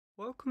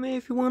Welcome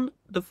everyone.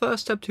 The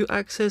first step to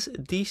access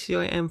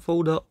DCIM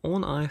folder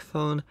on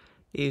iPhone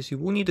is you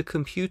will need a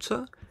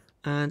computer,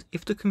 and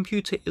if the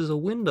computer is a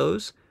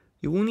Windows,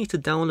 you will need to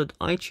download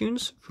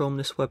iTunes from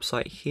this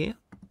website here.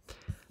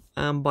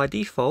 And by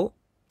default,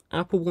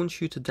 Apple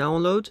wants you to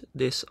download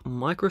this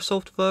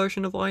Microsoft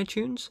version of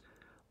iTunes,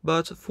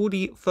 but for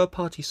the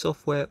third-party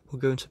software we're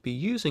going to be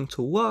using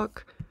to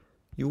work,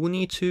 you will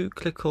need to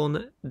click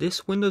on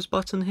this Windows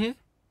button here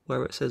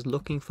where it says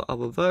looking for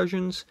other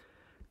versions,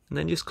 and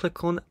then just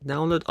click on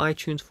download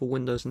iTunes for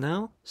Windows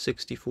now,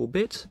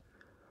 64-bit.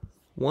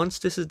 Once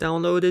this is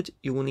downloaded,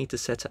 you will need to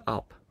set it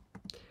up.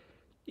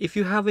 If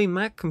you have a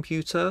Mac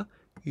computer,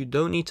 you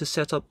don't need to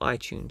set up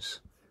iTunes.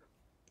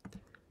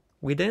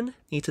 We then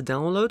need to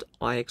download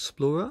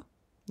iExplorer.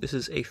 This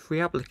is a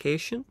free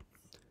application.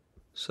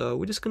 So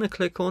we're just going to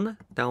click on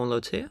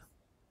download here,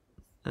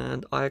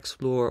 and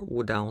iExplorer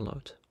will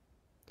download.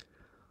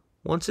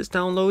 Once it's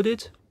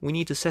downloaded, we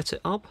need to set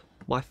it up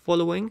by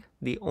following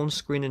the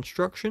on-screen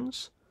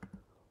instructions.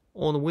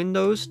 On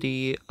Windows,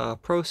 the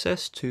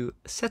process to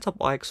set up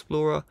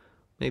iExplorer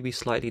may be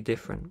slightly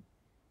different.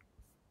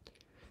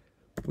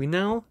 We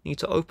now need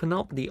to open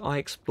up the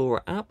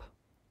iExplorer app.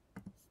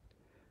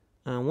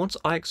 And once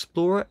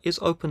iExplorer is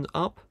opened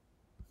up,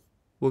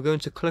 we're going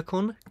to click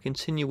on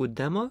Continue with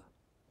Demo.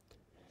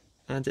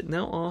 And it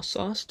now asks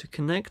us to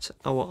connect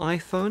our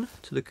iPhone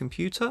to the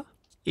computer.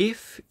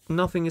 If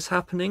nothing is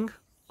happening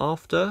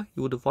after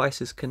your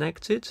device is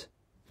connected,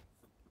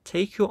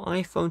 take your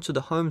iPhone to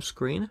the home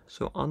screen,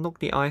 so unlock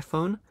the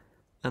iPhone,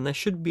 and there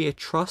should be a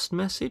trust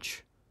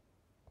message.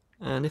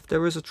 And if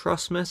there is a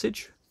trust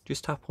message,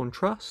 just tap on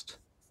trust.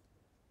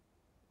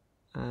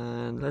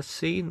 And let's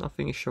see,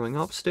 nothing is showing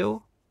up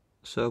still.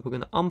 So we're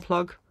going to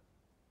unplug,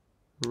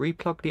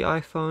 replug the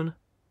iPhone,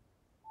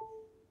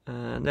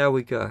 and there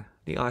we go.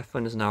 The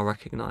iPhone is now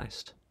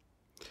recognized.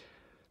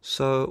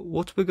 So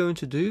what we're going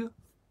to do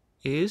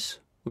is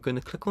we're going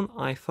to click on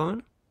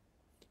iPhone.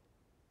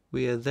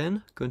 We are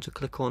then going to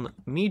click on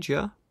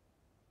Media,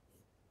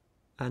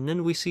 and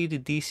then we see the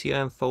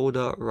DCIM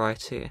folder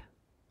right here.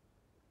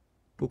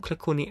 We'll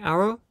click on the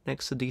arrow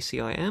next to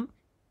DCIM,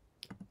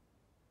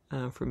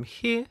 and from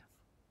here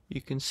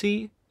you can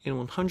see in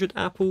 100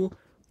 Apple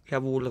we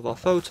have all of our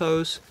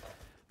photos.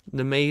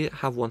 They may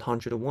have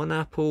 101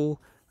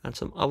 Apple and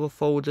some other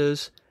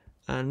folders,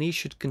 and these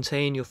should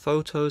contain your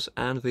photos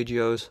and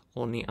videos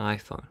on the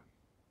iPhone.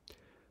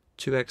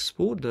 To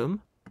export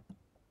them,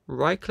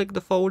 right click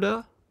the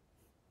folder,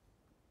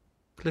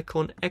 click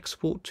on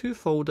Export to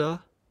Folder,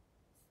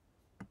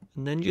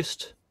 and then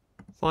just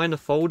find a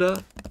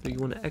folder that you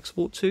want to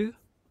export to,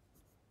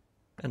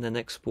 and then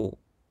export.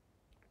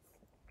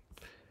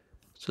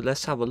 So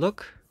let's have a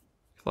look.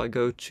 If I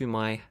go to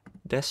my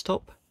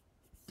desktop,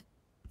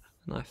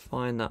 and I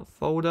find that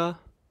folder,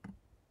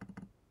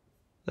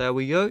 there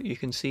we go. You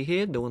can see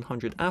here the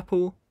 100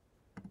 Apple,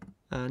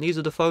 and these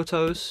are the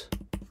photos,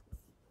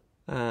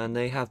 and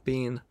they have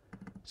been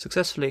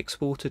successfully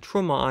exported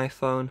from my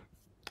iPhone,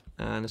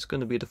 and it's going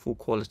to be the full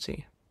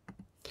quality.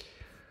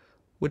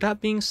 With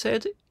that being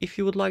said, if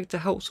you would like to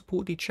help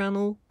support the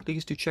channel,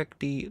 please do check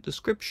the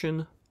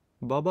description.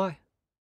 Bye bye.